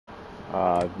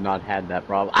I've not had that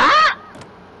problem. Ah!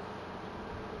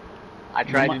 I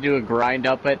tried to do a grind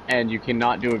up it, and you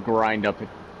cannot do a grind up it.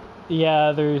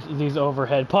 Yeah, there's these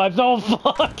overhead pipes. Oh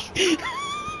fuck!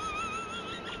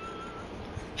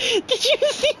 Did you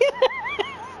see that?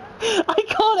 I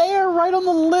caught air right on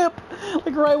the lip,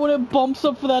 like right when it bumps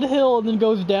up for that hill and then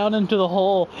goes down into the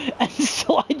hole, and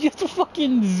so I just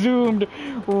fucking zoomed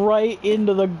right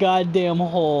into the goddamn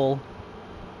hole.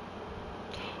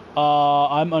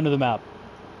 I'm under the map.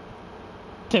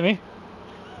 Timmy?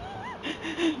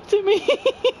 Timmy?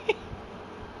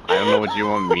 I don't know what you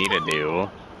want me to do.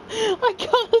 I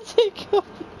gotta take up.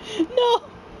 No!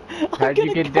 How'd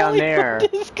you get down there?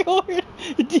 Discord.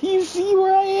 Do you see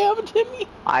where I am, Timmy?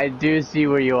 I do see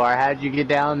where you are. How'd you get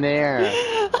down there?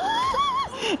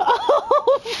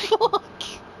 Oh, fuck!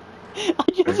 I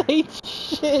just ate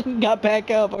shit and got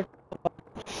back up.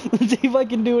 Let's see if I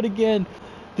can do it again.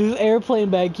 There's an airplane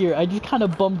back here. I just kind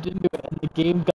of bumped into it and the game got